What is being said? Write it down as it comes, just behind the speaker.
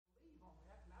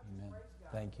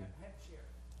Thank you.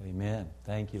 Amen.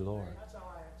 Thank you, Lord. That's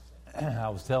all I have to say. I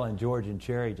was telling George and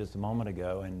Cherry just a moment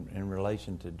ago in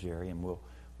relation to Jerry, and we'll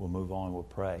move on, we'll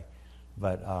pray.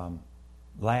 But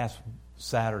last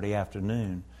Saturday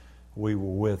afternoon, we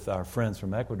were with our friends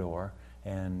from Ecuador,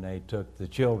 and they took their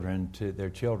children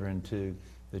to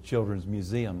the Children's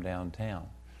Museum downtown.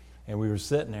 And we were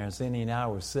sitting there, and Cindy and I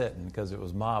were sitting because it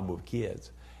was mobbed with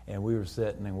kids. And we were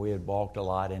sitting, and we had walked a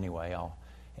lot anyway.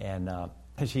 And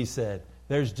she said,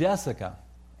 "There's Jessica."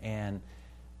 And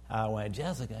I went,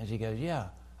 "Jessica?" And she goes, "Yeah,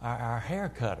 our hair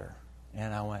cutter."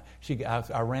 And I went,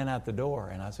 I ran out the door,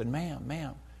 and I said,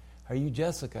 ma'am, are you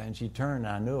Jessica? And she turned,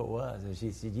 and I knew it was. And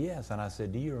she said, "Yes." And I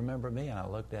said, "Do you remember me?" And I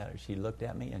looked at her. She looked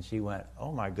at me, and she went,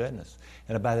 "Oh, my goodness."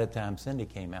 And by that time, Cindy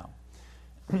came out.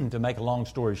 To make a long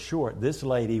story short, this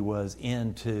lady was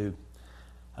into,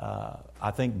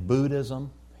 I think,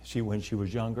 Buddhism. When she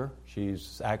was younger.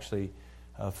 She's actually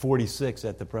 46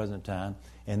 at the present time.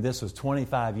 And this was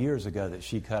 25 years ago that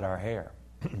she cut our hair.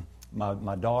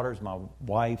 My daughter's, my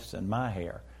wife's, and my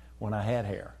hair when I had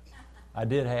hair. I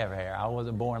did have hair. I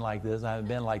wasn't born like this. I haven't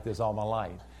been like this all my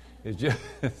life. It's just,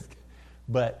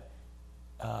 but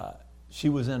she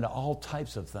was into all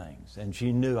types of things. And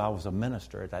she knew I was a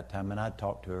minister at that time, and I'd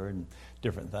talk to her and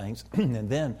different things. And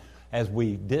then as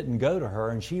we didn't go to her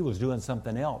and she was doing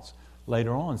something else,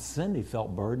 later on, Cindy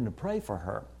felt burdened to pray for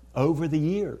her over the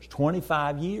years,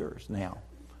 25 years now,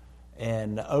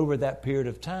 and over that period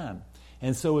of time.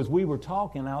 And so as we were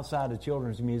talking outside the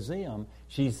Children's Museum,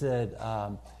 she said,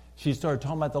 she started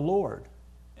talking about the Lord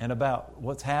and about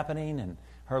what's happening in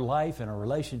her life and her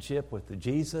relationship with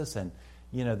Jesus and,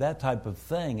 that type of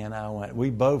thing. And we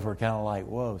both were kind of like,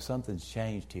 whoa, something's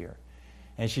changed here.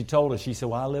 And she told us, she said,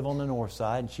 "Well, I live on the north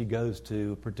side," and she goes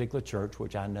to a particular church,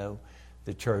 which I know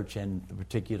the church and the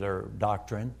particular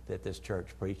doctrine that this church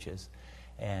preaches.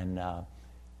 And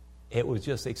it was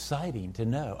just exciting to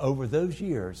know. Over those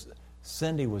years,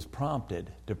 Cindy was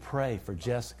prompted to pray for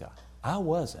Jessica. I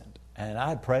wasn't, and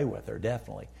I'd pray with her,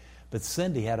 definitely. But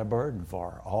Cindy had a burden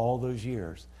for her all those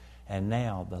years. And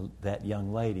now that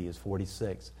young lady is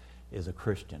 46, is a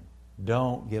Christian.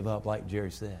 Don't give up, like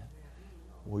Jerry said.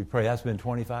 We pray. That's been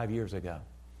 25 years ago.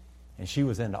 And she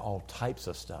was into all types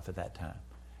of stuff at that time.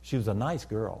 She was a nice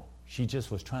girl. She just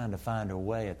was trying to find her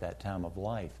way at that time of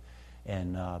life.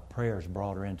 And prayers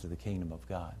brought her into the kingdom of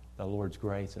God. The Lord's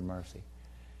grace and mercy.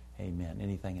 Amen.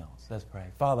 Anything else? Let's pray.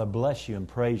 Father, bless you and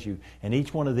praise you. And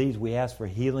each one of these we ask for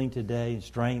healing today,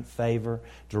 strength, favor,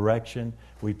 direction.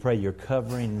 We pray you're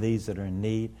covering these that are in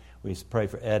need. We pray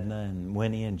for Edna and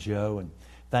Winnie and Joe. And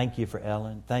thank you for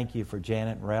Ellen. Thank you for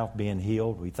Janet and Ralph being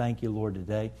healed. We thank you, Lord,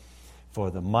 today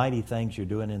for the mighty things you're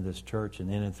doing in this church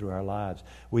and in and through our lives.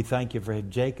 We thank you for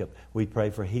Jacob. We pray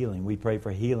for healing. We pray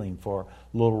for healing for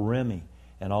little Remy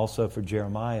and also for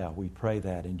Jeremiah. We pray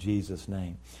that in Jesus'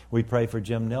 name. We pray for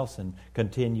Jim Nelson,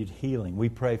 continued healing. We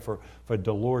pray for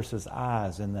Dolores'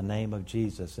 eyes in the name of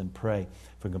Jesus and pray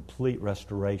for complete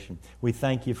restoration. We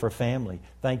thank you for family.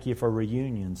 Thank you for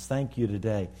reunions. Thank you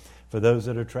today for those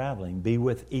that are traveling. Be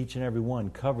with each and every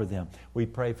one. Cover them. We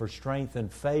pray for strength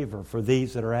and favor for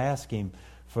these that are asking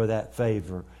for that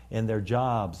favor in their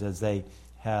jobs as they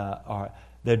are.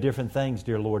 There are different things,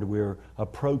 dear Lord, we're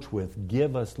approached with.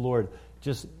 Give us, Lord,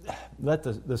 just let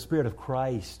the Spirit of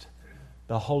Christ,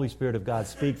 the Holy Spirit of God,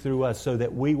 speak through us so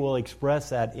that we will express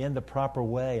that in the proper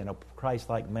way, in a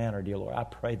Christ-like manner, dear Lord. I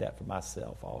pray that for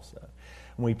myself also.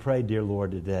 And we pray, dear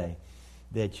Lord, today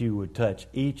that you would touch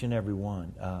each and every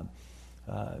one.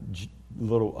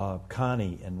 Little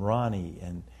Connie and Ronnie,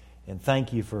 and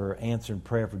thank you for answering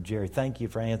prayer for Jerry. Thank you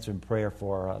for answering prayer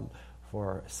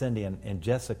for Cindy and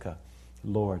Jessica,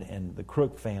 Lord, and the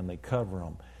Crook family. Cover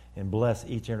them and bless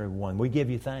each and every one. We give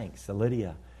you thanks,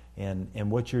 Lydia,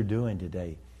 and what you're doing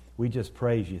today. We just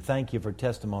praise you. Thank you for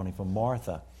testimony from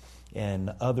Martha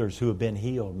and others who have been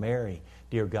healed. Mary,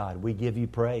 dear God, we give you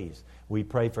praise. We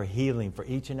pray for healing for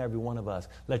each and every one of us.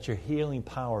 Let your healing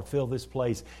power fill this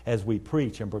place as we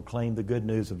preach and proclaim the good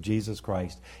news of Jesus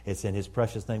Christ. It's in his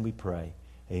precious name we pray.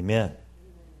 Amen.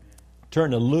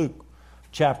 Turn to Luke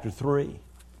chapter 3.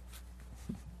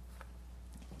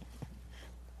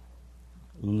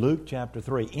 Luke chapter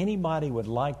 3. Anybody would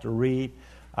like to read,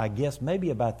 I guess,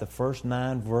 maybe about the first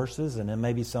 9 verses, and then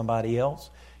maybe somebody else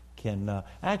can...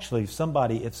 actually, if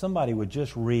somebody would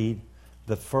just read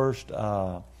the first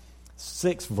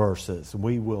 6 verses,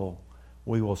 we will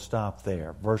stop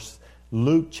there.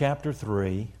 Luke chapter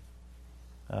 3,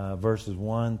 verses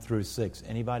 1 through 6.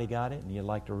 Anybody got it and you'd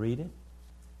like to read it?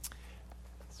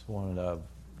 It's one of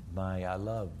I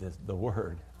love the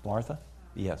word. Martha?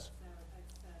 Yes.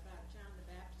 About John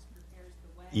the Baptist prepares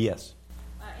the way. Yes.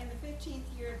 In the 15th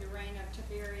year of the reign of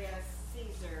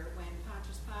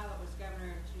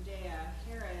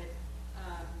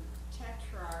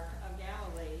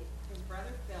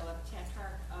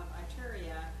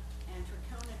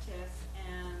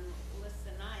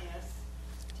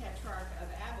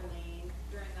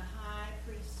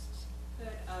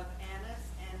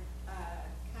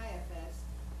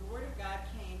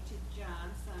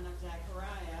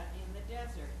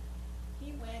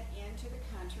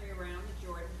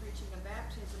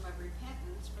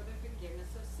repentance for the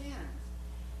forgiveness of sins.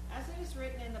 As it is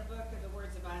written in the book of the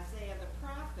words of Isaiah the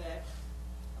prophet,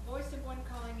 a voice of one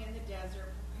calling in the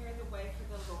desert, prepare the way for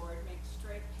the Lord, make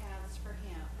straight paths for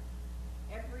him.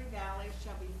 Every valley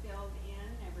shall be filled in,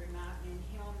 every mountain and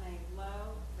hill made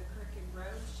low. The crooked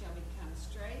roads shall become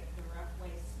straight, the rough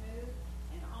way smooth,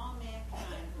 and all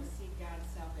mankind will see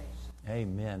God's salvation.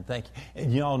 Amen. Thank you.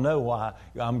 And you all know why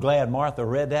I'm glad Martha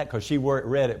read that, because she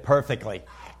read it perfectly.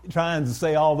 Trying to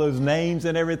say all those names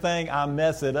and everything, I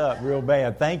mess it up real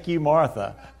bad. Thank you,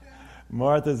 Martha.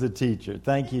 Martha's a teacher.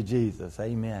 Thank you, Jesus.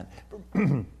 Amen.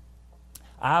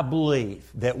 I believe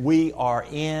that we are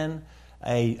in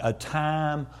a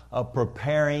time of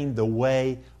preparing the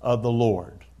way of the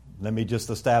Lord. Let me just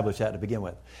establish that to begin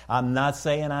with. I'm not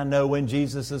saying I know when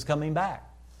Jesus is coming back.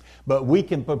 But we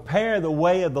can prepare the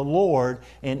way of the Lord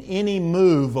in any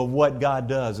move of what God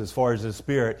does as far as His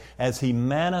Spirit, as He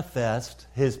manifests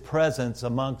His presence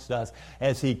amongst us,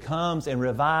 as He comes and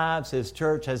revives His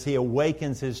church, as He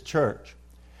awakens His church.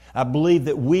 I believe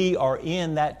that we are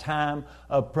in that time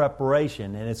of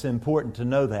preparation, and it's important to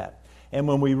know that. And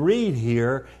when we read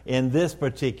here in this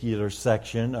particular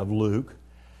section of Luke,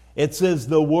 it says,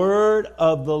 the word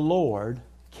of the Lord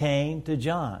came to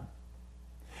John.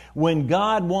 When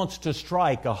God wants to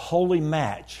strike a holy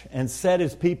match and set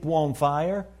His people on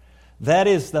fire, that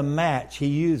is the match He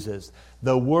uses.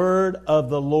 The word of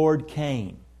the Lord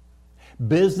came.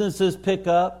 Businesses pick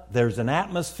up. There's an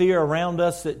atmosphere around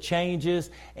us that changes,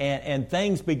 and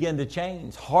things begin to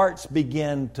change. Hearts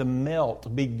begin to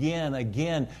melt, begin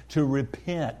again to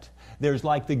repent. There's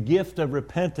like the gift of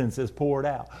repentance is poured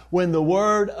out when the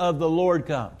word of the Lord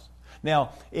comes.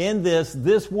 Now, in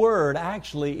this word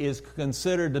actually is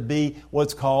considered to be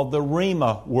what's called the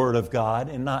Rhema word of God,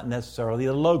 and not necessarily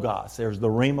the Logos. There's the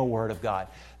Rhema word of God.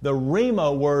 The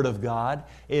Rhema word of God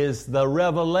is the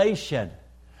revelation.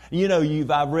 You know,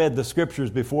 I've read the scriptures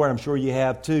before, and I'm sure you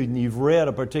have too, and you've read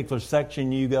a particular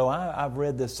section, you go, I've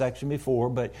read this section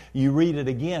before, but you read it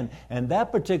again, and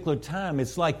that particular time,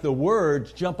 it's like the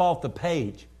words jump off the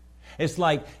page. It's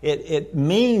like it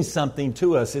means something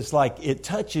to us. It's like it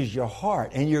touches your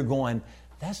heart, and you're going,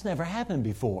 that's never happened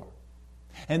before.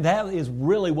 And that is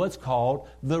really what's called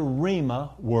the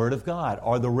Rhema word of God,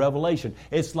 or the revelation.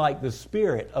 It's like the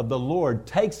Spirit of the Lord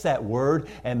takes that word,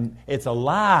 and it's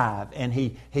alive, and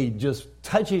He just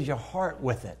touches your heart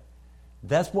with it.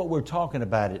 That's what we're talking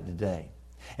about it today.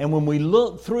 And when we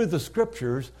look through the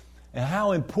Scriptures, and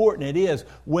how important it is,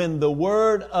 when the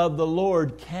word of the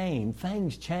Lord came,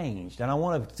 things changed. And I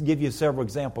want to give you several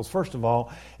examples. First of all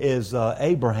is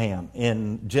Abraham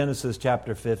in Genesis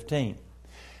chapter 15.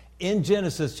 In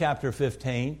Genesis chapter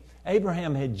 15,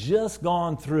 Abraham had just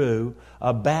gone through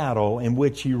a battle in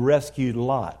which he rescued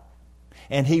Lot.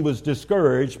 And he was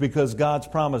discouraged because God's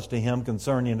promise to him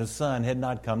concerning his son had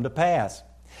not come to pass.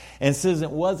 And since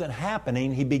it wasn't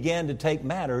happening, he began to take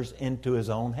matters into his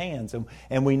own hands.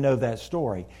 And we know that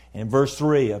story. In verse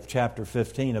 3 of chapter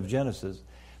 15 of Genesis,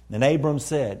 and Abram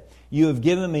said, you have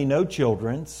given me no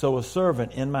children, so a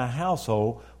servant in my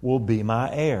household will be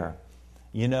my heir.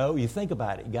 You know, you think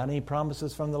about it. You got any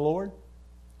promises from the Lord?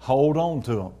 Hold on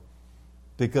to them.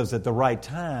 Because at the right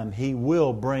time, He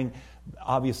will bring,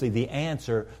 obviously, the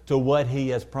answer to what He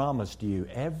has promised you.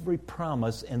 Every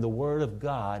promise in the Word of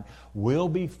God will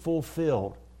be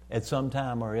fulfilled at some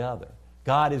time or other.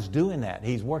 God is doing that.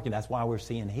 He's working. That's why we're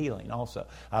seeing healing also.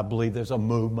 I believe there's a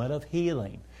movement of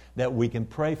healing that we can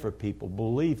pray for people,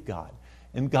 believe God.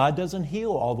 And God doesn't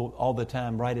heal all the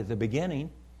time right at the beginning.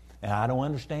 And I don't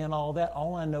understand all that.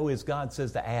 All I know is God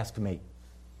says to ask me.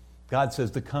 God says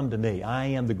to come to me. I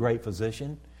am the great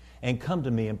physician. And come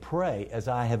to me and pray as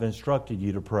I have instructed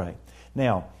you to pray.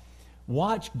 Now,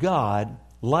 watch God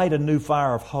light a new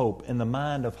fire of hope in the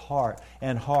mind of heart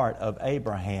of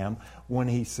Abraham when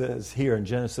He says here in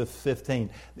Genesis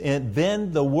 15, and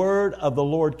then the word of the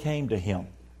Lord came to him.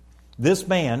 This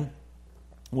man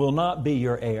will not be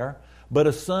your heir, but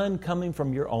a son coming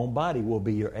from your own body will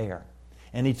be your heir.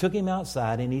 And he took him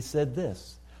outside and he said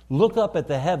this, look up at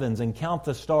the heavens and count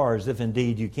the stars if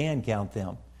indeed you can count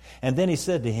them. And then he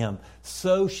said to him,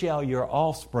 so shall your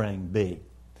offspring be.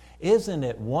 Isn't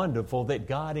it wonderful that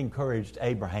God encouraged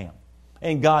Abraham?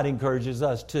 And God encourages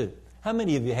us too. How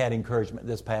many of you had encouragement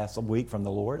this past week from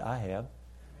the Lord? I have.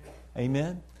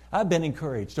 Amen. I've been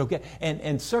encouraged. Okay.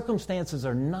 And circumstances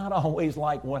are not always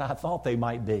like what I thought they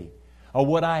might be or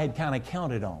what I had kind of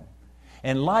counted on.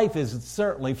 And life is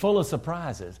certainly full of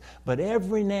surprises. But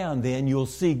every now and then you'll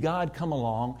see God come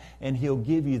along and He'll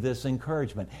give you this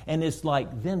encouragement. And it's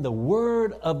like then the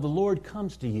word of the Lord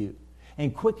comes to you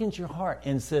and quickens your heart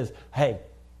and says, hey,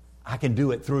 I can do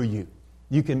it through you.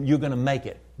 You're going to make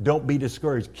it. Don't be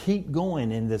discouraged. Keep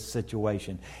going in this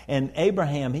situation. And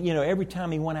Abraham, every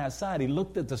time he went outside, he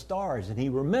looked at the stars and he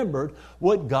remembered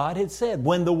what God had said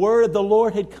when the word of the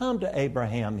Lord had come to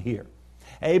Abraham here.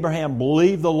 Abraham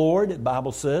believed the Lord, the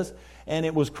Bible says, and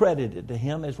it was credited to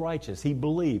him as righteous. He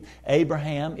believed.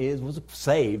 Abraham was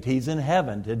saved. He's in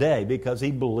heaven today because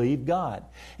he believed God.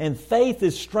 And faith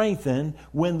is strengthened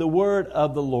when the word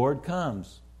of the Lord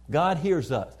comes. God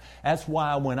hears us. That's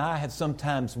why when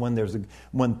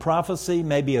prophecy,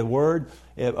 maybe a word,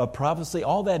 a prophecy,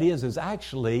 all that is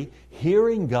actually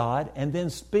hearing God and then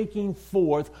speaking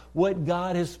forth what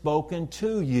God has spoken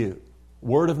to you.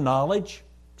 Word of knowledge,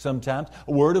 sometimes,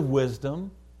 a word of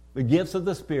wisdom, the gifts of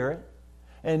the Spirit.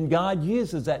 And God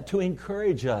uses that to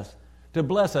encourage us, to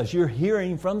bless us. You're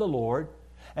hearing from the Lord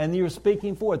and you're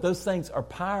speaking forth. Those things are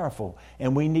powerful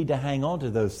and we need to hang on to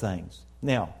those things.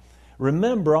 Now,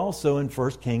 remember also in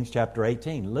 1 Kings chapter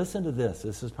 18. Listen to this.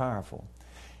 This is powerful.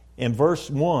 In verse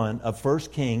 1 of 1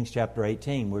 Kings chapter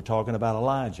 18, we're talking about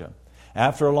Elijah.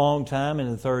 After a long time, in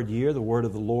the 3rd year, the word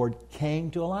of the Lord came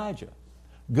to Elijah.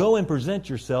 Go and present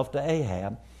yourself to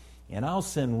Ahab, and I'll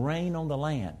send rain on the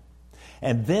land.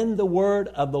 And then the word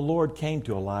of the Lord came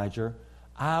to Elijah,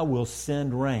 I will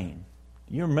send rain.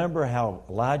 You remember how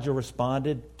Elijah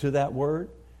responded to that word?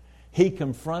 He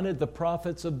confronted the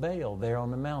prophets of Baal there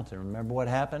on the mountain. Remember what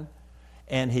happened?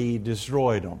 And he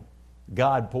destroyed them.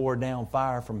 God poured down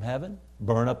fire from heaven,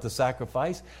 burned up the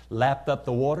sacrifice, lapped up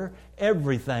the water,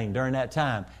 everything during that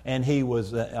time. And he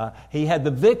had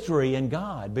the victory in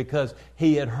God because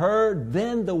he had heard.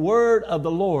 Then the word of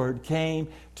the Lord came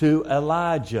to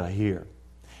Elijah here.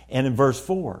 And in verse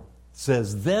 4 it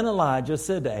says, Then Elijah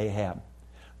said to Ahab,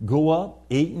 Go up,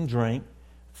 eat and drink,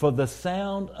 for the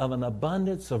sound of an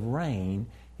abundance of rain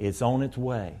is on its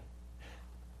way.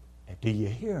 Do you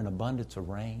hear an abundance of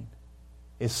rain?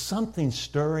 Is something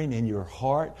stirring in your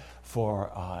heart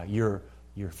for your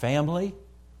family,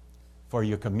 for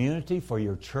your community, for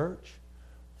your church,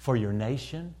 for your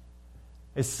nation?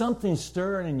 Is something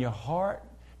stirring in your heart?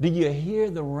 Do you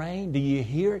hear the rain? Do you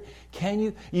hear it? Can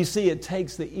you? You see, it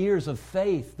takes the ears of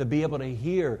faith to be able to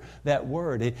hear that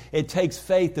word. It takes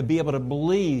faith to be able to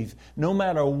believe no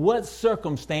matter what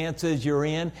circumstances you're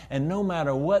in and no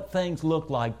matter what things look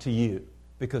like to you.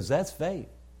 Because that's faith.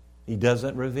 He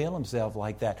doesn't reveal himself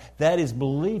like that. That is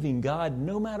believing God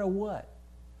no matter what.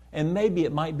 And maybe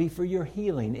it might be for your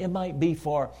healing. It might be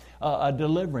for a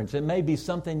deliverance. It may be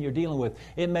something you're dealing with.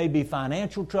 It may be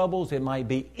financial troubles. It might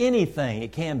be anything.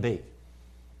 It can be.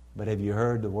 But have you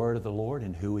heard the word of the Lord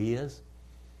and who He is?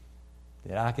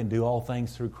 That I can do all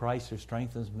things through Christ who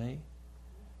strengthens me.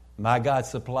 My God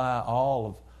supply all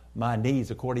of my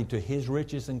needs according to His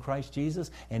riches in Christ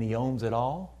Jesus, and He owns it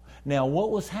all. Now,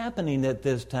 what was happening at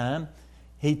this time?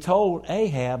 He told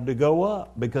Ahab to go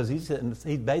up because he's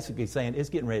basically saying it's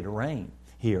getting ready to rain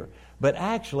here. But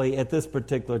actually, at this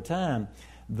particular time,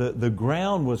 the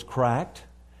ground was cracked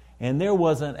and there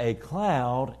wasn't a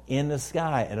cloud in the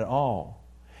sky at all.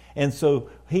 And so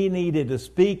he needed to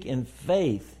speak in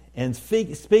faith. And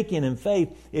speaking in faith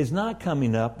is not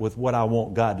coming up with what I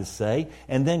want God to say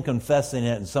and then confessing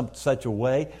it in such a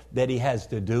way that He has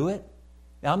to do it.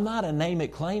 Now, I'm not a name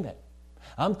it, claim it.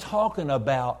 I'm talking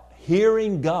about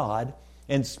hearing God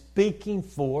and speaking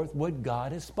forth what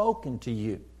God has spoken to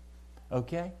you.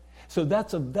 Okay? So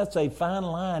that's a fine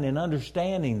line in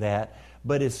understanding that,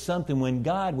 but it's something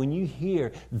when you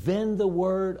hear, then the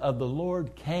word of the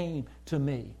Lord came to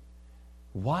me.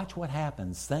 Watch what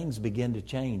happens. Things begin to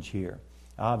change here.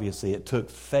 Obviously, it took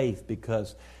faith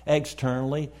because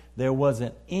externally there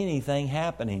wasn't anything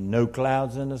happening. No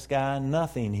clouds in the sky,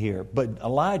 nothing here. But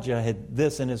Elijah had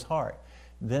this in his heart.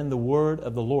 Then the word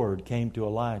of the Lord came to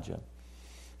Elijah.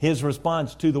 His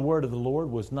response to the word of the Lord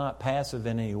was not passive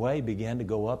in any way. He began to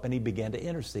go up and he began to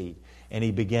intercede. And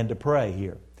he began to pray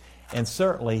here. And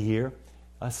certainly here,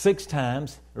 6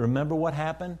 times, remember what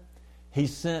happened? He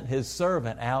sent his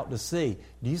servant out to see.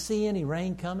 Do you see any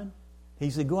rain coming? He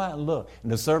said, go out and look.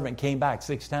 And the servant came back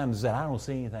 6 times and said, I don't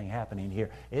see anything happening here.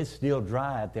 It's still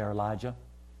dry out there, Elijah.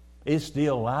 I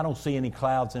don't see any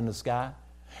clouds in the sky.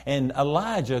 And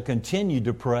Elijah continued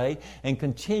to pray and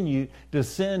continued to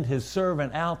send his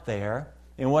servant out there.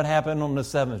 And what happened on the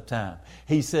 7th time?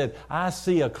 He said, I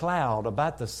see a cloud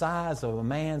about the size of a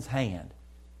man's hand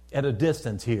at a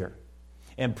distance here.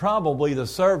 And probably the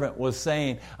servant was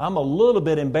saying, I'm a little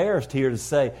bit embarrassed here to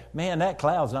say, man, that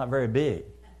cloud's not very big.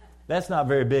 That's not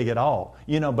very big at all.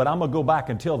 But I'm going to go back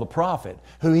and tell the prophet,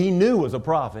 who he knew was a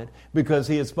prophet because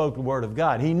he had spoken the word of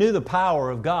God. He knew the power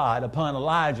of God upon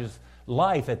Elijah's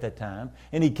life at that time.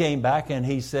 And he came back and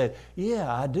he said,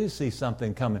 yeah, I do see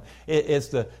something coming. It's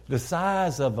the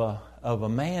size of a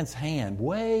man's hand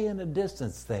way in the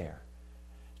distance there.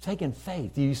 Taking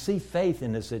faith. You see faith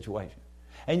in this situation.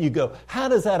 And you go, how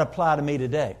does that apply to me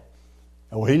today?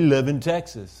 Oh, he lived in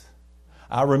Texas.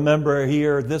 I remember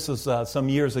here, this was some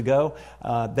years ago,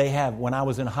 when I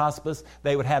was in hospice,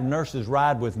 they would have nurses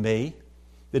ride with me.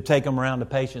 They'd take them around to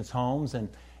patients' homes, and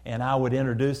I would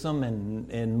introduce them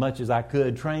and much as I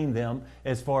could train them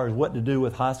as far as what to do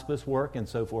with hospice work and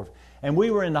so forth. And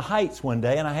we were in the Heights one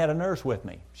day, and I had a nurse with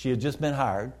me. She had just been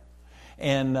hired.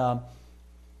 And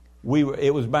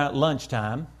it was about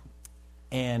lunchtime,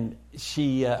 and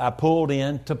I pulled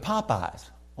in to Popeyes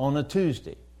on a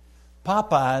Tuesday.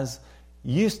 Popeyes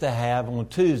used to have on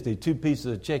Tuesday 2 pieces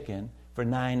of chicken for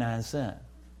 99 cents.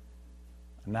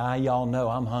 Now y'all know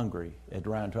I'm hungry at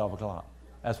around 12 o'clock.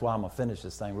 That's why I'm going to finish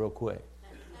this thing real quick.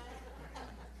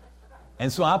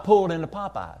 And so I pulled into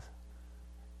Popeyes.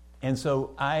 And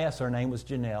so I asked her, name was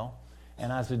Janelle.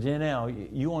 And I said, Janelle,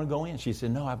 you want to go in? She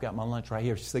said, no, I've got my lunch right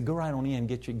here. She said, go right on in,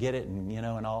 get it,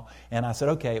 and all. And I said,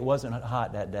 okay, it wasn't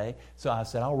hot that day. So I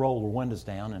said, I'll roll the windows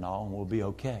down and all, and we'll be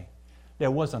okay.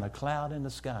 There wasn't a cloud in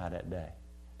the sky that day.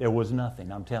 There was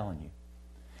nothing, I'm telling you.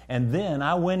 And then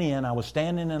I went in, I was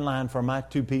standing in line for my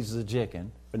 2 pieces of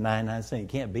chicken for 99 cents. You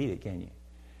can't beat it, can you?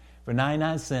 For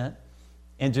 99 cents.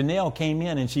 And Janelle came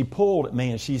in and she pulled at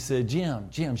me and she said, Jim,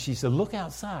 she said, look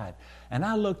outside. And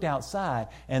I looked outside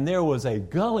and there was a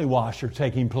gully washer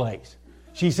taking place.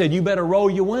 She said, you better roll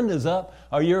your windows up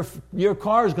or your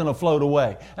car's going to float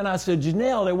away. And I said,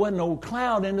 Janelle, there wasn't no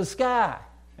cloud in the sky.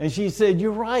 And she said,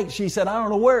 you're right. She said, I don't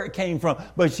know where it came from.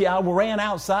 But I ran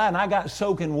outside and I got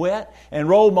soaking wet and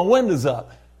rolled my windows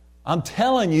up. I'm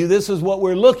telling you, this is what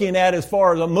we're looking at as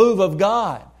far as a move of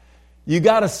God. You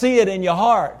got to see it in your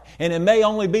heart. And it may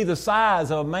only be the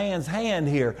size of a man's hand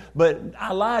here. But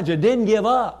Elijah didn't give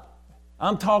up.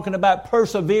 I'm talking about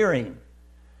persevering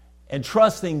and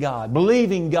trusting God,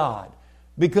 believing God.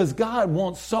 Because God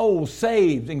wants souls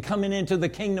saved and coming into the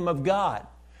kingdom of God.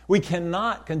 We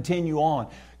cannot continue on.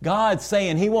 God's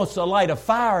saying He wants to light a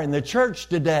fire in the church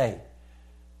today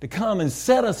to come and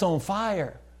set us on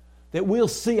fire. That we'll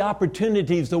see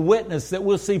opportunities to witness, that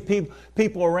we'll see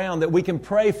people around that we can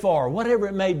pray for, whatever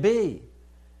it may be.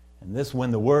 And this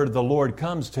when the word of the Lord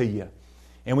comes to you.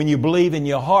 And when you believe in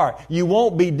your heart, you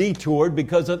won't be detoured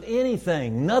because of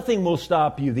anything. Nothing will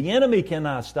stop you. The enemy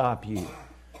cannot stop you.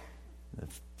 The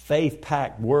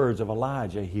faith-packed words of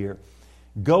Elijah here.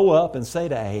 Go up and say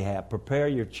to Ahab, prepare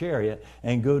your chariot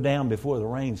and go down before the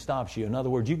rain stops you. In other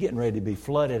words, you're getting ready to be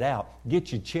flooded out.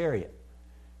 Get your chariot.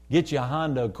 Get your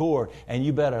Honda Accord and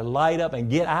you better light up and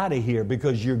get out of here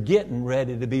because you're getting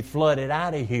ready to be flooded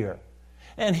out of here.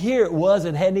 And here it was,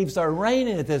 it hadn't even started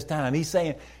raining at this time. He's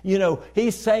saying,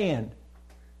 these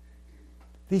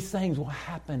things will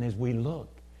happen as we look.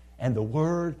 And the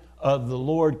word of the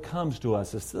Lord comes to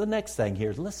us. The next thing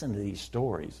here is listen to these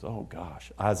stories. Oh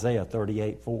gosh, Isaiah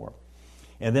 38:4.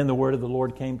 And then the word of the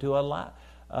Lord came to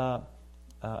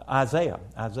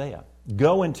Isaiah.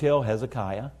 Go and tell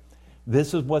Hezekiah,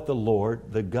 this is what the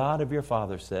Lord, the God of your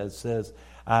father says,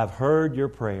 I've heard your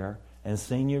prayer and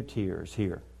seen your tears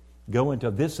here. Go and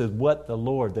tell, this is what the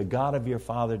Lord, the God of your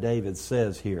father David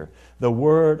says here. The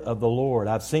word of the Lord,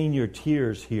 I've seen your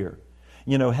tears here.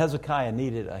 Hezekiah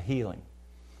needed a healing.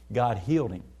 God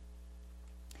healed him.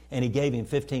 And He gave him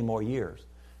 15 more years.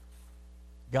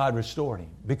 God restored him.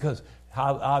 Because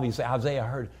obviously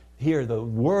Isaiah hear the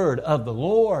word of the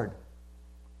Lord.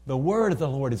 The word of the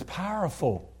Lord is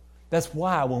powerful. That's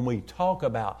why when we talk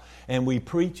about and we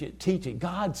preach it, teach it,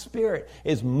 God's Spirit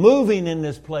is moving in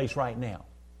this place right now.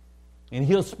 And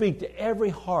He'll speak to every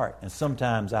heart. And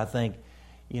sometimes I think,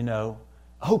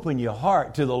 open your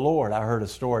heart to the Lord. I heard a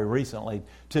story recently,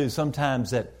 too.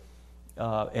 Sometimes that,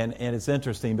 and it's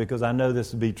interesting because I know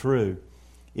this to be true,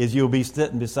 is you'll be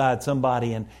sitting beside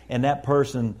somebody and that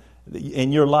person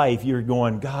in your life, you're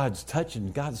going, God's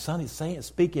touching, God's Son is saying,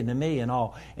 speaking to me and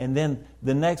all. And then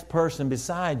the next person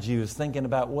beside you is thinking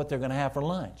about what they're going to have for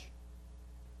lunch.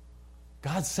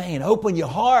 God's saying, open your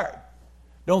heart.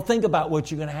 Don't think about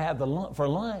what you're going to have for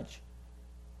lunch.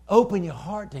 Open your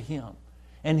heart to Him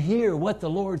and hear what the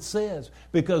Lord says.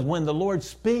 Because when the Lord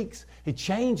speaks, He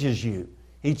changes you.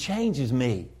 He changes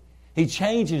me. He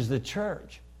changes the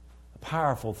church. A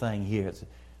powerful thing here. It's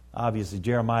obviously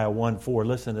Jeremiah 1:4.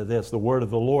 Listen to this. The word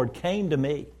of the Lord came to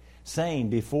me,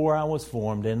 saying, before I was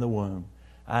formed in the womb,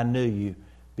 I knew you.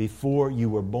 Before you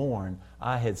were born,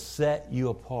 I had set you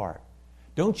apart.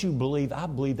 Don't you believe? I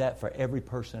believe that for every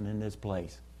person in this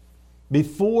place.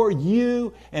 Before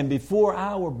you and before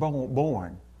I were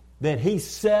born, that He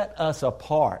set us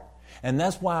apart. And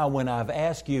that's why when I've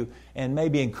asked you and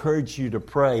maybe encouraged you to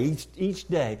pray each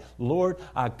day, Lord,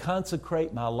 I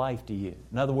consecrate my life to You.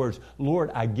 In other words,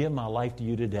 Lord, I give my life to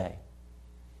You today.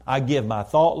 I give my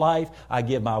thought life, I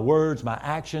give my words, my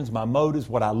actions, my motives,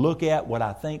 what I look at, what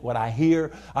I think, what I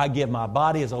hear. I give my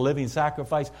body as a living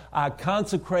sacrifice. I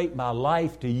consecrate my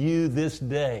life to You this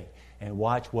day, and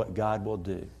watch what God will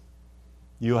do.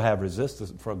 You'll have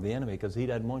resistance from the enemy because he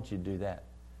doesn't want you to do that.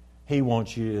 He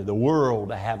wants you, the world,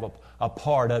 to have a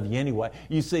part of you anyway.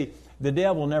 You see, the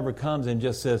devil never comes and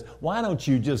just says, why don't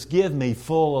you just give me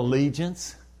full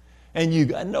allegiance? And you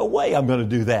go, no way I'm going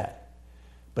to do that.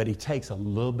 But he takes a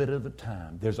little bit of the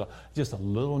time. There's just a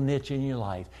little niche in your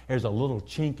life. There's a little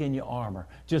chink in your armor.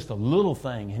 Just a little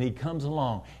thing. And he comes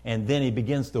along and then he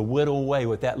begins to whittle away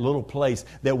with that little place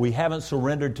that we haven't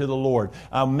surrendered to the Lord.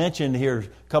 I mentioned here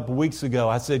a couple weeks ago,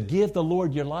 I said, give the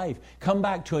Lord your life. Come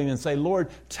back to Him and say, Lord,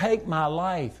 take my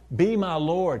life. Be my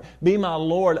Lord. Be my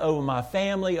Lord over my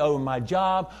family, over my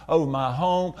job, over my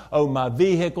home, over my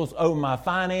vehicles, over my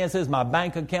finances, my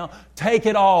bank account. Take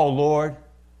it all, Lord.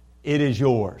 It is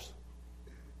Yours.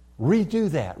 Redo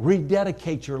that.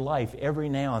 Rededicate your life every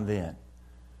now and then.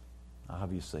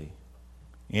 Obviously,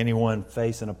 anyone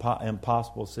facing an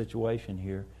impossible situation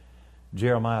here,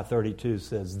 Jeremiah 32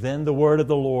 says, Then the word of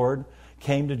the Lord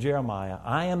came to Jeremiah.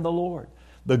 I am the Lord,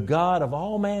 the God of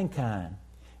all mankind.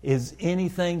 Is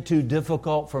anything too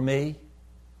difficult for me?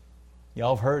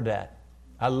 Y'all have heard that.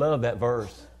 I love that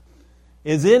verse.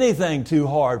 Is anything too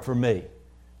hard for me?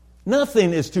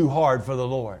 Nothing is too hard for the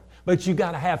Lord. But you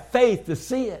got to have faith to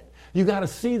see it. You got to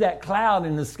see that cloud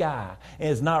in the sky. And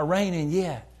it's not raining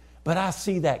yet. But I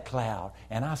see that cloud.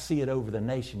 And I see it over the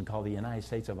nation called the United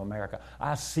States of America.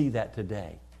 I see that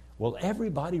today. Will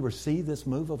everybody receive this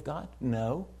move of God?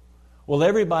 No. Will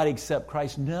everybody accept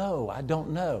Christ? No, I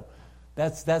don't know.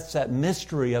 That's that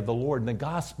mystery of the Lord in the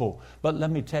gospel. But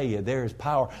let me tell you, there is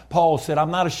power. Paul said,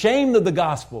 I'm not ashamed of the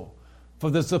gospel.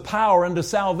 For there's a power unto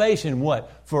salvation.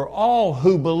 What? For all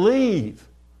who believe.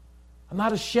 I'm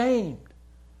not ashamed.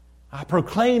 I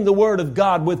proclaim the word of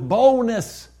God with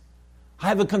boldness. I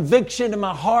have a conviction in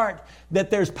my heart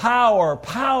that there's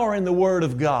power in the word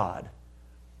of God.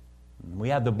 And we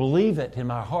have to believe it in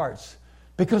our hearts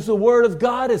because the word of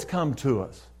God has come to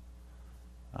us.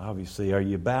 Obviously, are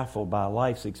you baffled by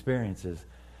life's experiences?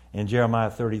 In Jeremiah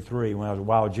 33,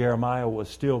 while Jeremiah was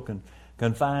still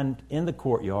confined in the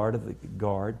courtyard of the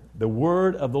guard, the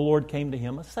word of the Lord came to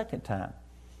him a second time.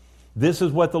 This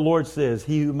is what the Lord says,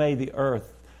 He who made the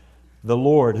earth, the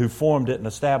Lord who formed it and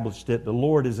established it, the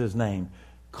Lord is His name.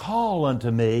 Call unto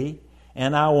me,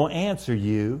 and I will answer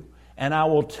you, and I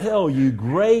will tell you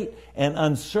great and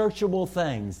unsearchable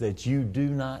things that you do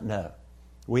not know.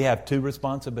 We have two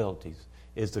responsibilities,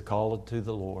 is to call unto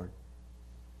the Lord.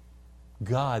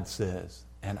 God says,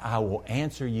 and I will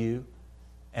answer you,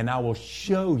 and I will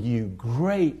show you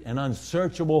great and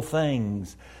unsearchable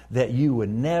things that you would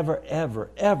never, ever,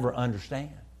 ever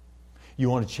understand. You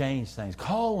want to change things.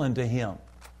 Call unto Him.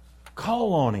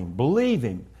 Call on Him. Believe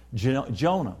Him.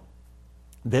 Jonah.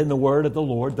 Then the word of the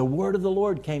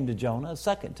Lord came to Jonah a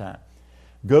second time.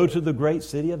 Go to the great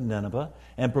city of Nineveh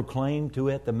and proclaim to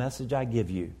it the message I give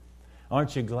you.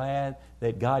 Aren't you glad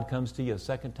that God comes to you a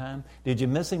second time? Did you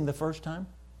miss Him the first time?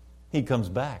 He comes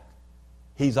back.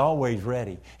 He's always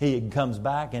ready. He comes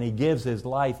back and He gives His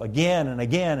life again and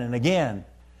again and again.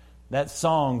 That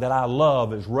song that I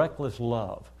love is Reckless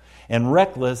Love. And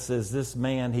Reckless is this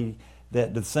man,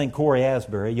 the St. Corey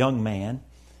Asbury, young man.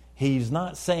 He's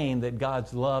not saying that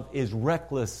God's love is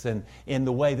reckless and in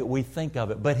the way that we think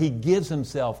of it, but He gives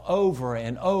Himself over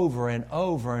and over and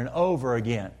over and over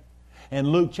again. In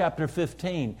Luke chapter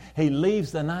 15, He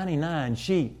leaves the 99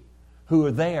 sheep who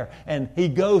are there, and He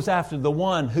goes after the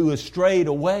one who has strayed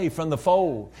away from the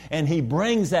fold, and He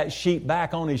brings that sheep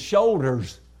back on His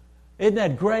shoulders. Isn't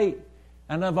that great?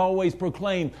 And I've always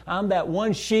proclaimed, I'm that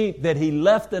one sheep that He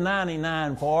left the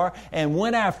 99 for and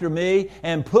went after me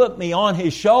and put me on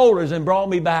His shoulders and brought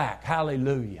me back.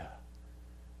 Hallelujah.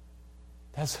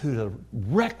 That's who the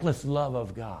reckless love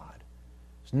of God.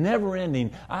 It's never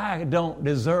ending. I don't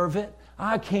deserve it.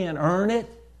 I can't earn it.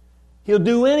 He'll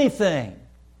do anything.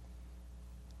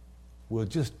 We'll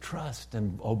just trust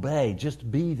and obey. Just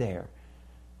be there.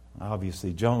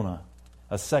 Obviously, Jonah,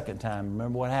 a second time.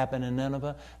 Remember what happened in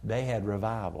Nineveh? They had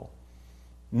revival.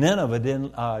 Jonah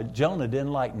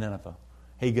didn't like Nineveh.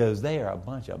 He goes, they are a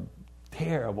bunch of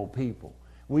terrible people.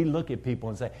 we look at people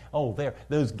and say, oh, they're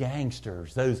those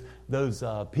gangsters, those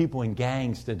people in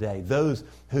gangs today, those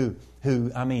who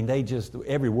I mean, they just,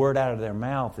 every word out of their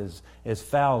mouth is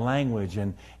foul language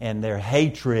and their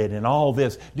hatred and all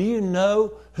this. Do you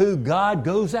know who God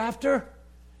goes after?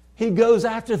 He goes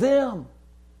after them.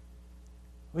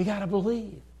 We got to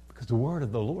believe, because the word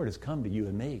of the Lord has come to you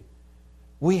and me.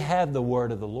 We have the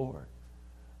word of the Lord.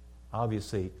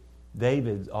 Obviously,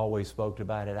 David always spoke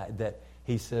about it, that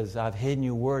he says, I've hidden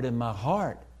your word in my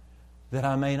heart that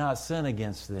I may not sin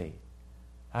against thee.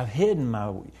 I've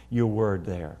hidden your word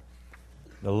there.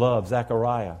 The love,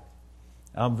 Zechariah.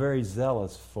 I'm very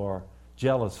jealous for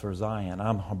Zion.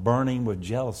 I'm burning with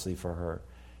jealousy for her.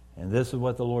 And this is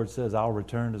what the Lord says, I'll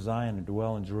return to Zion and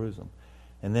dwell in Jerusalem.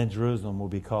 And then Jerusalem will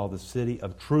be called the city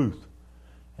of truth.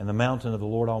 And the mountain of the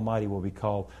Lord Almighty will be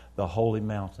called the holy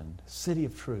mountain. City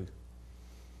of truth.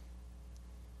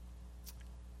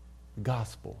 The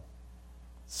gospel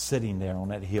sitting there on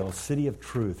that hill. City of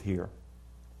truth here.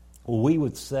 Well, we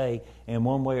would say in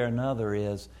one way or another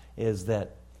is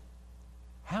that,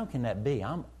 how can that be?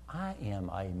 I am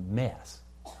a mess.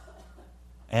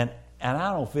 And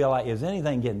I don't feel like, is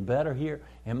anything getting better here?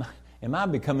 Am I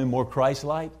becoming more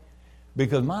Christ-like?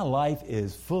 Because my life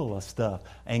is full of stuff.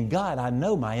 And God, I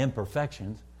know my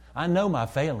imperfections. I know my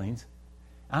failings.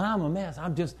 And I'm a mess.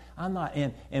 I'm not.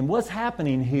 And what's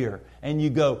happening here? And you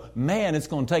go, man, it's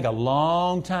going to take a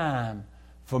long time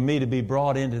for me to be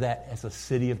brought into that as a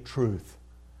city of truth.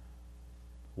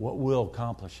 What will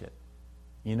accomplish it?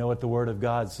 You know what the Word of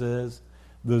God says?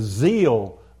 The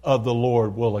zeal of the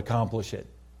Lord will accomplish it.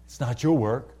 It's not your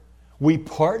work. We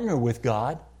partner with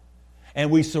God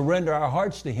and we surrender our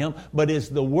hearts to Him, but it's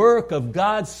the work of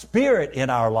God's Spirit in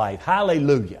our life.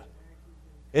 Hallelujah.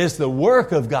 It's the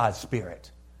work of God's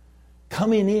Spirit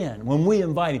coming in when we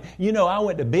invite Him. You know, I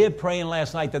went to bed praying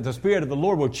last night that the Spirit of the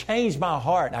Lord will change my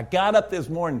heart. I got up this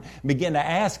morning and began to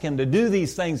ask Him to do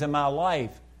these things in my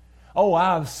life.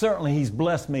 Oh, certainly He's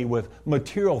blessed me with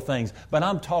material things, but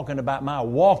I'm talking about my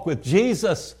walk with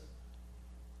Jesus.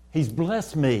 He's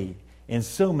blessed me in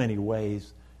so many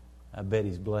ways. I bet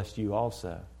He's blessed you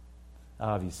also,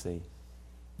 obviously.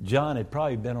 John had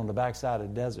probably been on the backside of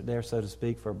the desert there, so to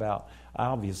speak, for about,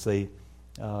 obviously,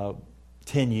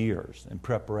 10 years in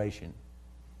preparation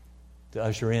to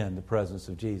usher in the presence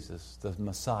of Jesus, the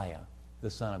Messiah, the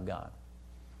Son of God.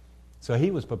 So he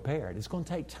was prepared. It's going to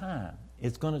take time.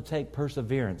 It's going to take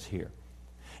perseverance here.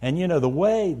 And you know, the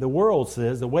way the world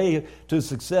says, the way to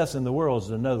success in the world is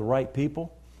to know the right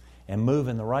people and move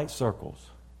in the right circles.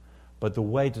 But the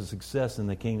way to success in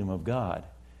the kingdom of God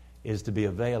is to be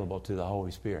available to the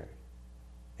Holy Spirit.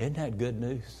 Isn't that good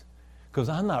news? Because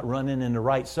I'm not running in the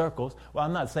right circles. Well,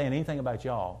 I'm not saying anything about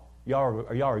y'all. Y'all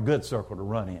are a good circle to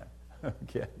run in.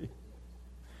 Okay.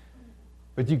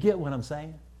 But you get what I'm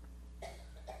saying?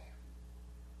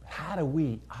 How do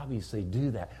we obviously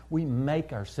do that? We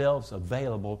make ourselves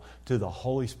available to the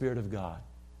Holy Spirit of God.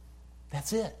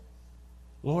 That's it.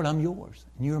 Lord, I'm yours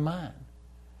and you're mine.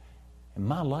 And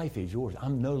my life is yours.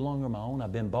 I'm no longer my own.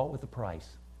 I've been bought with a price.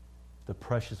 The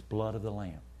precious blood of the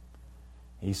Lamb.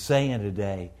 He's saying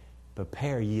today,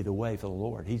 prepare ye the way for the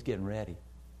Lord. He's getting ready.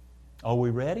 Are we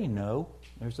ready? No.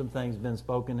 There's some things been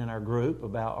spoken in our group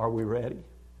about, are we ready?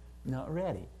 Not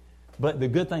ready. But the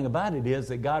good thing about it is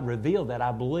that God revealed that,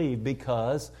 I believe,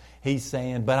 because He's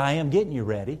saying, but I am getting you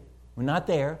ready. We're not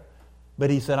there. But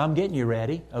He said, I'm getting you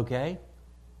ready, okay?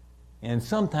 And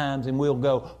sometimes, and we'll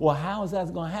go, well, how is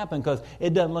that going to happen? Because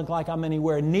it doesn't look like I'm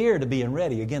anywhere near to being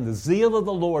ready. Again, the zeal of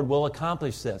the Lord will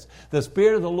accomplish this. The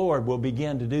Spirit of the Lord will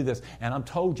begin to do this. And I'm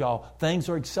told y'all, things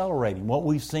are accelerating. What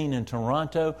we've seen in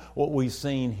Toronto, what we've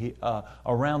seen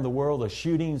around the world, the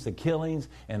shootings, the killings,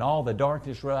 and all the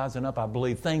darkness rising up, I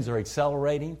believe things are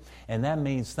accelerating. And that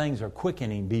means things are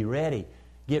quickening. Be ready.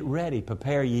 Get ready.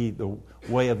 Prepare ye the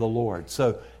way of the Lord.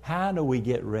 So how do we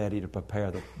get ready to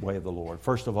prepare the way of the Lord?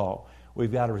 First of all,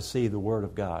 we've got to receive the Word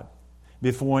of God.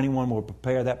 Before anyone will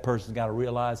prepare, that person's got to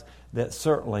realize that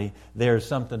certainly there's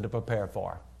something to prepare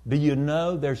for. Do you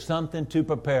know there's something to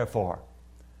prepare for?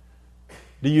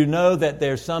 Do you know that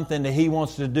there's something that He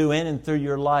wants to do in and through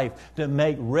your life to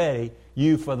make ready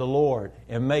you for the Lord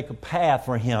and make a path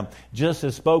for Him? Just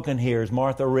as spoken here, as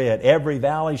Martha read, every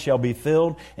valley shall be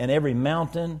filled and every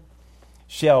mountain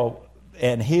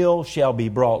and hill shall be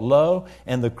brought low,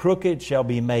 and the crooked shall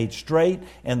be made straight,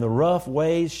 and the rough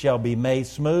ways shall be made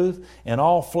smooth, and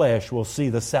all flesh will see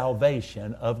the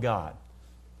salvation of God.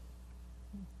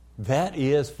 That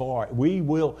is for, we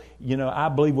will, I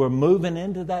believe we're moving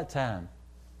into that time.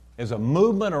 There's a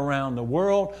movement around the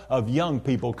world of young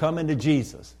people coming to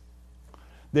Jesus.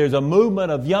 There's a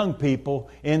movement of young people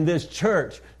in this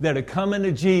church that are coming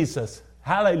to Jesus.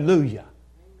 Hallelujah.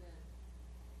 Amen.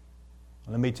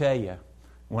 Let me tell you,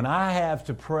 when I have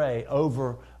to pray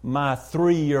over my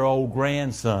 3-year-old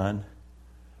grandson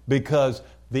because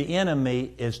the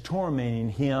enemy is tormenting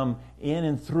him in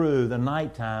and through the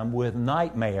nighttime with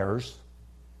nightmares,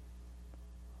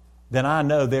 then I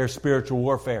know there's spiritual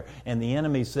warfare. And the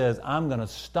enemy says, I'm going to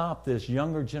stop this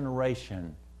younger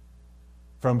generation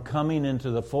from coming into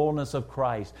the fullness of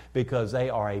Christ because they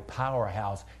are a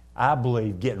powerhouse, I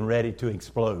believe, getting ready to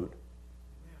explode.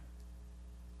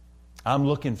 I'm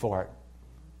looking for it.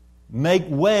 Make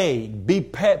way, be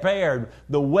prepared,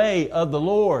 the way of the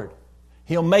Lord.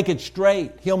 He'll make it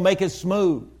straight. He'll make it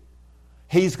smooth.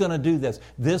 He's going to do this.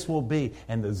 This will be,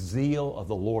 and the zeal of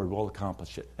the Lord will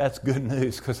accomplish it. That's good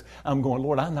news because I'm going,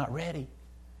 Lord, I'm not ready.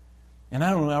 And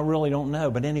I really don't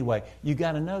know. But anyway, you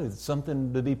got to know it's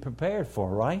something to be prepared for,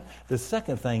 right? The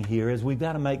second thing here is we've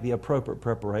got to make the appropriate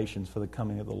preparations for the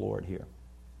coming of the Lord here.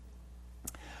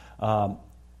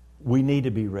 We need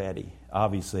to be ready,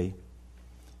 obviously.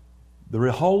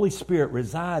 The Holy Spirit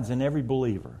resides in every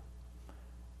believer.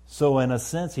 So in a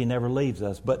sense, He never leaves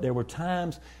us. But there were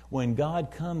times when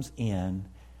God comes in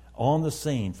on the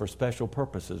scene for special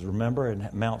purposes. Remember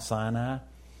at Mount Sinai?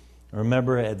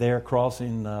 Remember there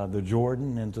crossing the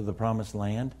Jordan into the Promised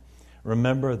Land?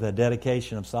 Remember the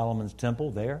dedication of Solomon's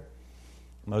temple there?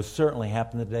 Most certainly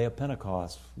happened the day of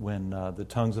Pentecost when the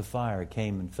tongues of fire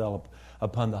came and fell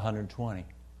upon the 120.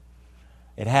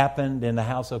 It happened in the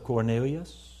house of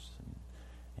Cornelius,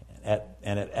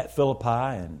 at Philippi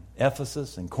and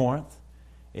Ephesus and Corinth.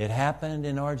 It happened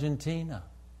in Argentina.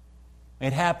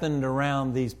 It happened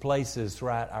around these places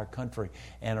throughout our country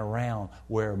and around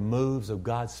where moves of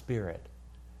God's Spirit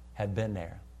had been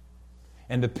there.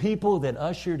 And the people that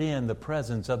ushered in the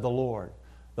presence of the Lord,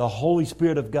 the Holy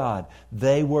Spirit of God,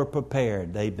 they were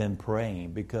prepared. They've been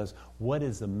praying, because what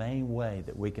is the main way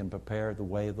that we can prepare the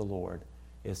way of the Lord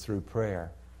is through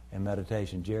prayer and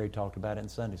meditation. Jerry talked about it in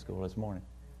Sunday school this morning.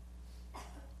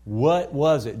 What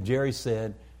was it Jerry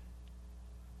said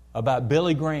about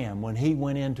Billy Graham when he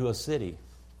went into a city?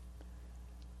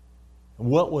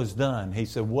 What was done? He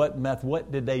said,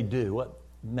 what did they do? What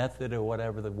method or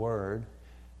whatever the word?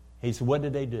 He said, what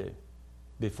did they do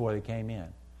before they came in?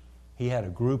 He had a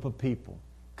group of people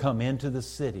come into the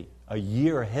city a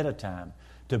year ahead of time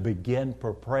to begin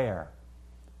prayer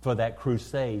for that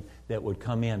crusade that would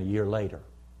come in a year later.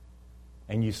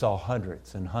 And you saw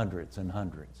hundreds and hundreds and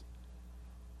hundreds.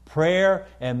 Prayer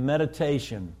and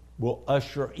meditation will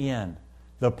usher in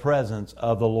the presence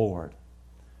of the Lord.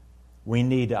 We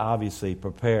need to obviously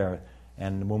prepare,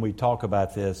 and when we talk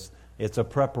about this, it's a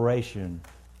preparation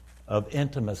of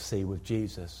intimacy with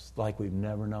Jesus like we've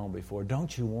never known before.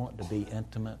 Don't you want to be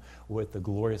intimate with the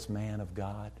glorious man of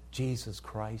God, Jesus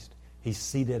Christ? He's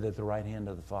seated at the right hand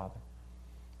of the Father.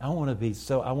 I want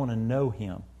to know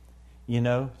Him,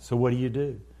 So what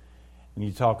do? When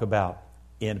you talk about,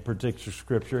 in particular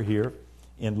scripture here,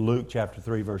 in Luke chapter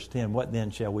 3, verse 10, what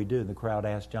then shall we do? And the crowd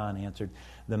asked. John answered,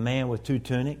 the man with 2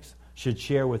 tunics should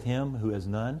share with him who has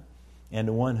none, and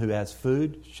the one who has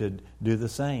food should do the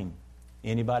same.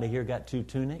 Anybody here got 2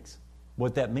 tunics?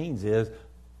 What that means is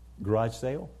garage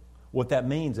sale. What that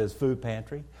means is food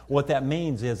pantry. What that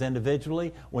means is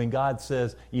individually, when God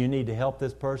says you need to help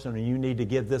this person or you need to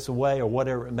give this away or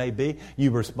whatever it may be,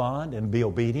 you respond and be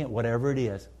obedient, whatever it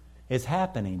is. It's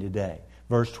happening today.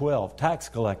 Verse 12, tax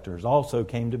collectors also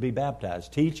came to be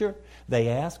baptized. Teacher, they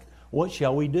asked, what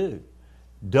shall we do?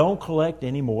 Don't collect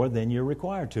any more than you're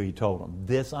required to, he told them.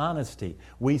 Dishonesty.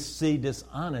 We see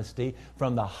dishonesty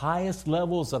from the highest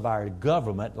levels of our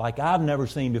government like I've never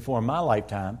seen before in my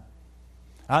lifetime.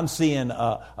 I'm seeing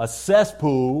a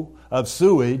cesspool of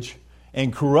sewage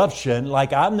and corruption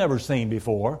like I've never seen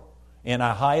before in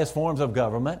our highest forms of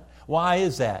government. Why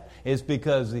is that? It's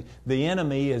because the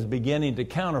enemy is beginning to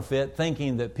counterfeit,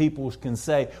 thinking that people can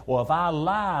say, well, if I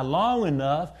lie long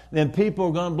enough, then people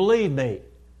are going to believe me.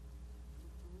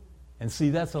 And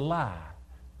see, that's a lie.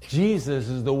 Jesus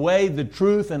is the way, the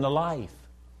truth, and the life.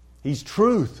 He's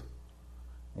truth.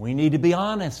 We need to be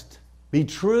honest, be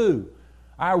true.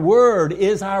 Our word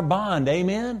is our bond.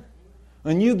 Amen?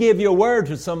 When you give your word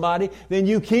to somebody, then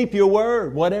you keep your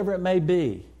word, whatever it may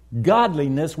be.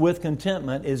 Godliness with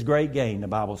contentment is great gain, the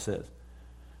Bible says.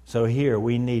 So here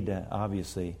we need to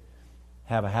obviously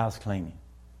have a house cleaning.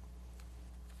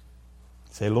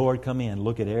 Say, Lord, come in.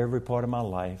 Look at every part of my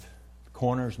life.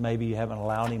 Corners maybe you haven't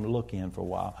allowed Him to look in for a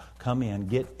while. Come in.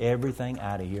 Get everything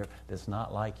out of here that's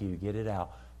not like you. Get it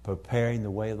out. Preparing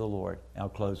the way of the Lord. I'll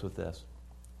close with this.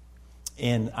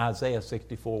 In Isaiah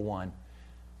 64:1,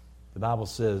 the Bible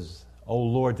says, Oh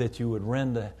Lord, that you would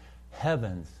rend the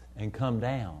heavens and come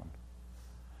down.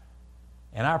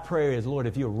 And our prayer is, Lord,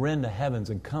 if you rend the heavens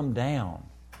and come down,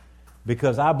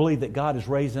 because I believe that God is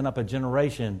raising up a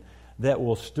generation that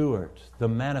will steward the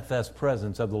manifest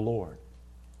presence of the Lord.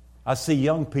 I see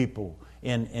young people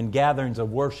in gatherings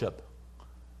of worship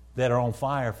that are on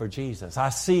fire for Jesus. I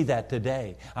see that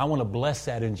today. I want to bless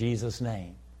that in Jesus'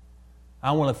 name.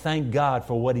 I want to thank God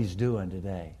for what He's doing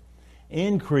today.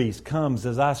 Increase comes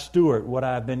as I steward what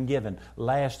I've been given.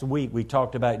 Last week we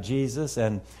talked about Jesus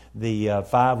and the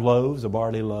 5 loaves, the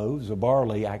barley loaves. The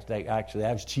barley, actually,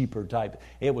 that was cheaper type.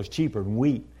 It was cheaper than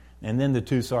wheat. And then the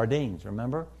 2 sardines,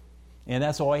 remember? And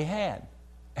that's all He had.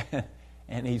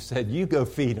 And He said, you go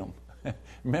feed them.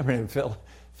 Remember,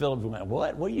 Philip went,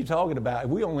 what? What are you talking about?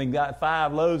 We only got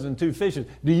 5 loaves and 2 fishes.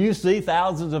 Do you see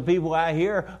thousands of people out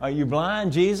here? Are you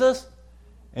blind, Jesus?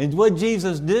 And what did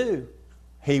Jesus do?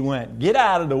 He went, get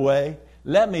out of the way.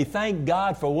 Let me thank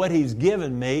God for what He's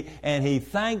given me. And He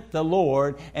thanked the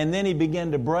Lord. And then He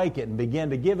began to break it and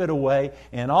began to give it away.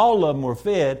 And all of them were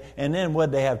fed. And then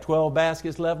what, they have 12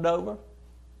 baskets left over?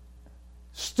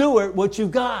 Steward what you've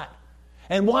got.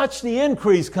 And watch the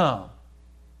increase come.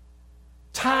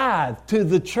 Tithe to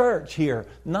the church here.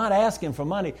 Not asking for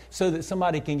money so that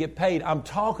somebody can get paid. I'm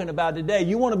talking about today.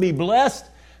 You want to be blessed?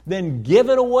 Then give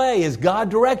it away as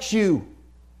God directs you.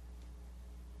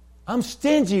 I'm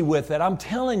stingy with it. I'm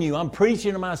telling you, I'm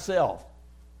preaching to myself.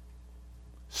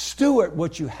 Steward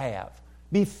what you have.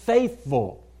 Be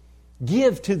faithful.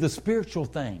 Give to the spiritual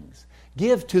things.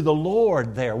 Give to the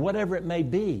Lord there, whatever it may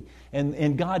be.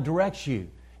 And God directs you.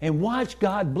 And watch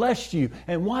God bless you.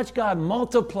 And watch God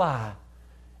multiply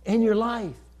in your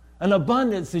life. An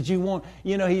abundance that you want.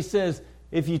 You know, He says,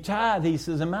 if you tithe, He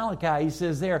says in Malachi, He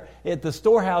says there, at the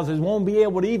storehouses won't be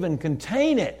able to even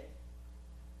contain it.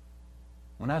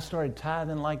 When I started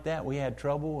tithing like that, we had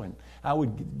trouble, and I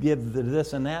would give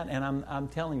this and that, and I'm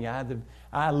telling you,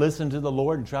 I listened to the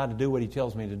Lord and tried to do what He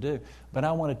tells me to do. But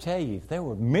I want to tell you, if there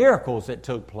were miracles that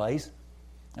took place,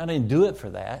 I didn't do it for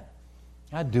that.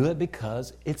 I do it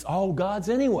because it's all God's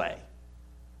anyway.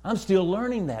 I'm still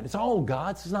learning that. It's all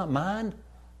God's. It's not mine.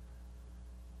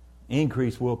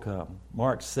 Increase will come.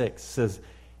 Mark 6 says,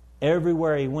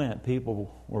 everywhere He went,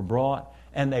 people were brought,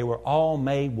 and they were all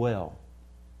made well.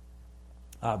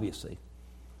 Obviously,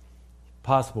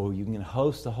 possible you can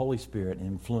host the Holy Spirit and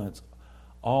influence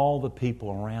all the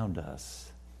people around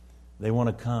us. They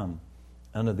want to come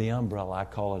under the umbrella. I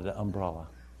call it an umbrella.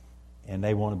 And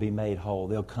they want to be made whole.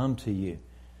 They'll come to you.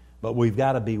 But we've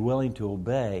got to be willing to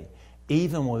obey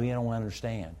even when we don't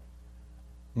understand.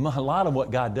 A lot of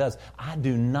what God does, I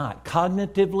do not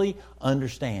cognitively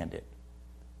understand it.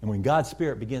 And when God's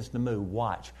Spirit begins to move,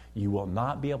 watch. You will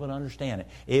not be able to understand it.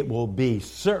 It will be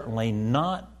certainly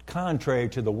not contrary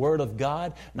to the Word of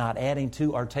God, not adding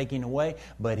to or taking away,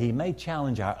 but He may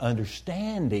challenge our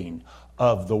understanding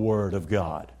of the Word of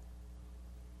God.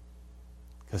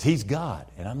 Because He's God,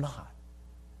 and I'm not.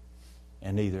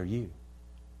 And neither are you.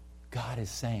 God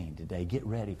is saying today, get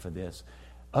ready for this.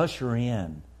 Usher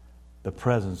in the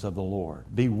presence of the Lord.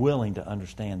 Be willing to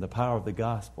understand the power of the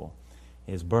gospel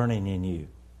is burning in you.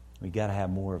 We've got to have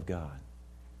more of God.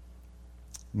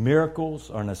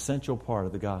 Miracles are an essential part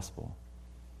of the gospel.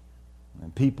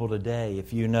 And people today,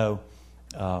 if you know,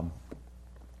 the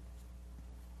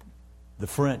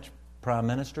French Prime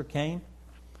Minister came.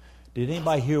 Did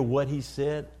anybody hear what he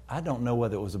said? I don't know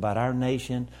whether it was about our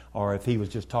nation or if he was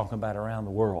just talking about around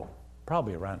the world.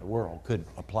 Probably around the world could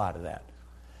apply to that.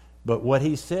 But what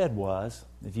he said was,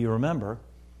 if you remember,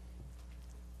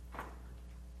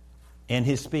 in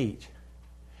his speech,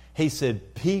 he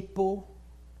said, people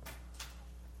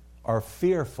are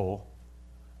fearful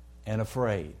and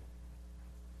afraid.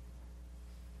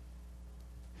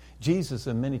 Jesus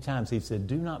said many times, He said,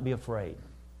 do not be afraid.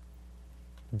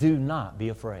 Do not be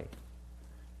afraid.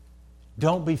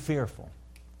 Don't be fearful.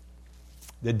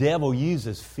 The devil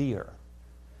uses fear,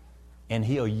 and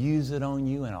he'll use it on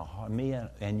you and me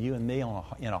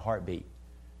in a heartbeat,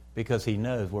 because he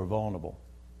knows we're vulnerable.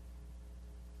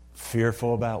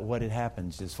 Fearful about what it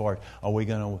happens as far as, are we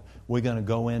going to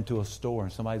go into a store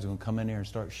and somebody's going to come in there and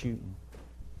start shooting?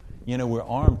 You know, we're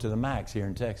armed to the max here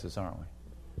in Texas, aren't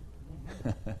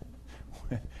we?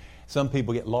 Some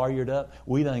people get lawyered up.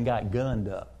 We done got gunned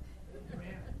up.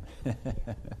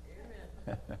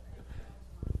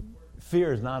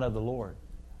 Fear is not of the Lord.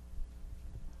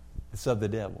 It's of the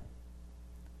devil.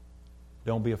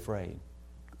 Don't be afraid.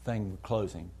 Thing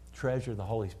closing. Treasure the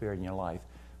Holy Spirit in your life.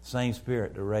 Same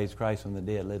Spirit that raised Christ from the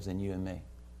dead lives in you and me.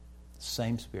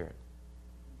 Same Spirit.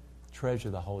 Treasure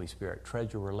the Holy Spirit.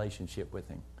 Treasure a relationship with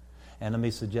Him. And let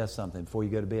me suggest something. Before you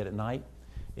go to bed at night,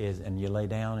 and you lay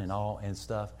down and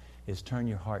stuff, is turn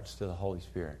your hearts to the Holy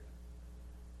Spirit.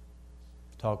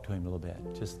 Talk to Him a little bit.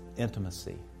 Just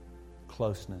intimacy,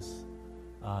 closeness,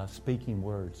 speaking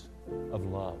words of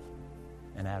love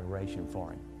and adoration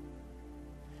for Him.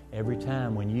 Every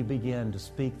time when you begin to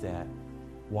speak that,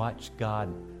 watch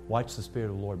the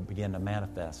Spirit of the Lord begin to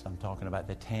manifest. I'm talking about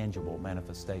the tangible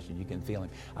manifestation. You can feel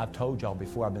Him. I've told y'all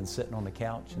before, I've been sitting on the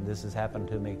couch, and this has happened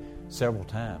to me several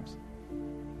times.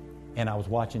 And I was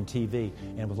watching TV,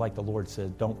 and it was like the Lord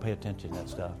said, don't pay attention to that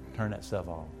stuff. Turn that stuff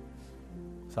off.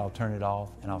 So I'll turn it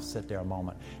off, and I'll sit there a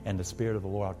moment. And the Spirit of the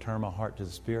Lord, I'll turn my heart to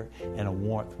the Spirit, and a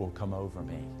warmth will come over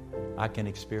me. I can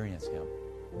experience Him.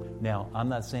 Now, I'm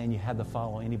not saying you have to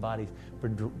follow anybody's,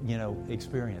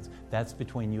 experience. That's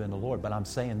between you and the Lord. But I'm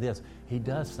saying this. He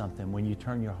does something when you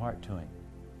turn your heart to Him.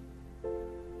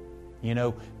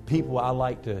 I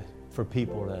like for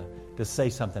people to say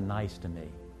something nice to me.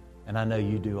 And I know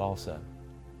you do also.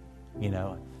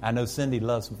 I know Cindy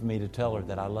loves for me to tell her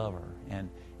that I love her.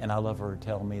 And I love her to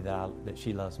tell me that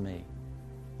she loves me.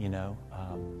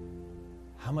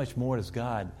 How much more does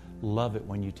God love it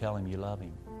when you tell Him you love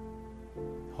Him?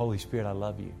 Holy Spirit, I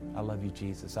love you. I love you,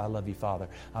 Jesus. I love you, Father.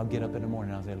 I'll get up in the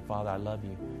morning and I'll say, Father, I love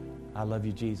you. I love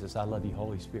you, Jesus. I love you,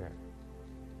 Holy Spirit.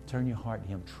 Turn your heart to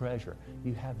Him. Treasure.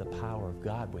 You have the power of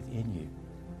God within you.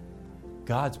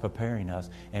 God's preparing us,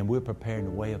 and we're preparing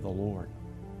the way of the Lord.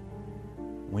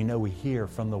 We know we hear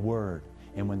from the Word,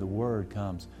 and when the Word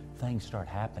comes, things start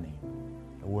happening.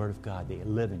 The Word of God, the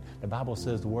living. The Bible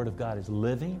says the Word of God is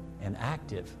living and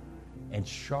active and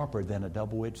sharper than a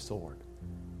double-edged sword.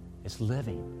 It's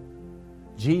living.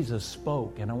 Jesus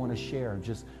spoke, and I want to share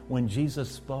just when Jesus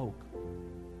spoke,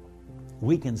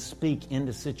 we can speak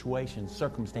into situations,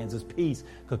 circumstances, peace,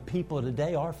 because people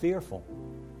today are fearful.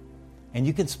 And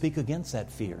you can speak against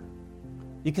that fear.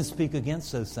 You can speak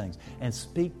against those things and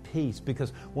speak peace,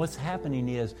 because what's happening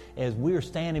is, as we're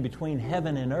standing between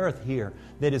heaven and earth here,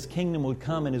 that His kingdom would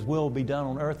come and His will will be done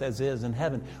on earth as it is in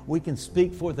heaven. We can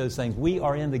speak forth those things. We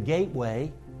are in the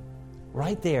gateway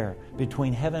right there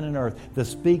between heaven and earth to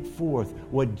speak forth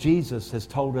what Jesus has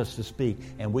told us to speak,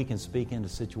 and we can speak into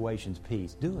situations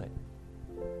peace. Do it.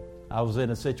 I was in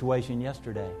a situation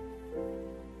yesterday.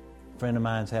 A friend of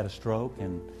mine's had a stroke,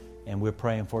 and we're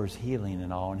praying for his healing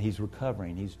and all, and he's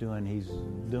recovering. He's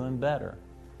doing better.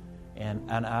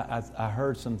 And I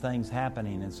heard some things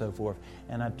happening and so forth,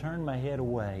 and I turned my head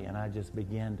away and I just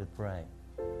began to pray.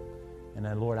 And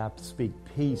then, Lord, I speak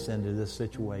peace into this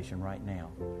situation right now.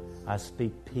 I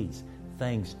speak peace.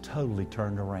 Things totally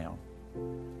turned around.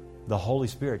 The Holy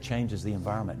Spirit changes the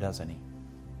environment, doesn't He?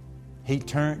 He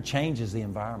changes the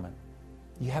environment.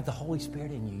 You have the Holy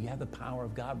Spirit in you. You have the power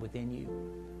of God within you.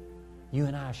 You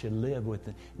and I should live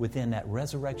within that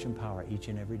resurrection power each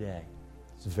and every day.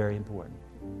 It's very important.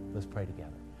 Let's pray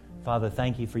together. Father,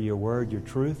 thank You for Your word, Your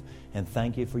truth, and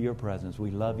thank You for Your presence.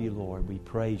 We love You, Lord. We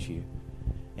praise You.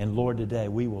 And Lord, today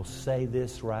we will say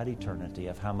this throughout eternity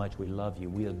of how much we love You.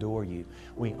 We adore You.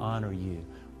 We honor You.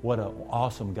 What an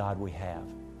awesome God we have.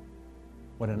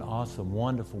 What an awesome,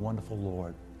 wonderful, wonderful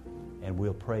Lord. And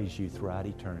we'll praise You throughout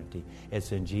eternity.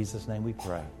 It's in Jesus' name we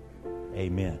pray.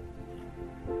 Amen.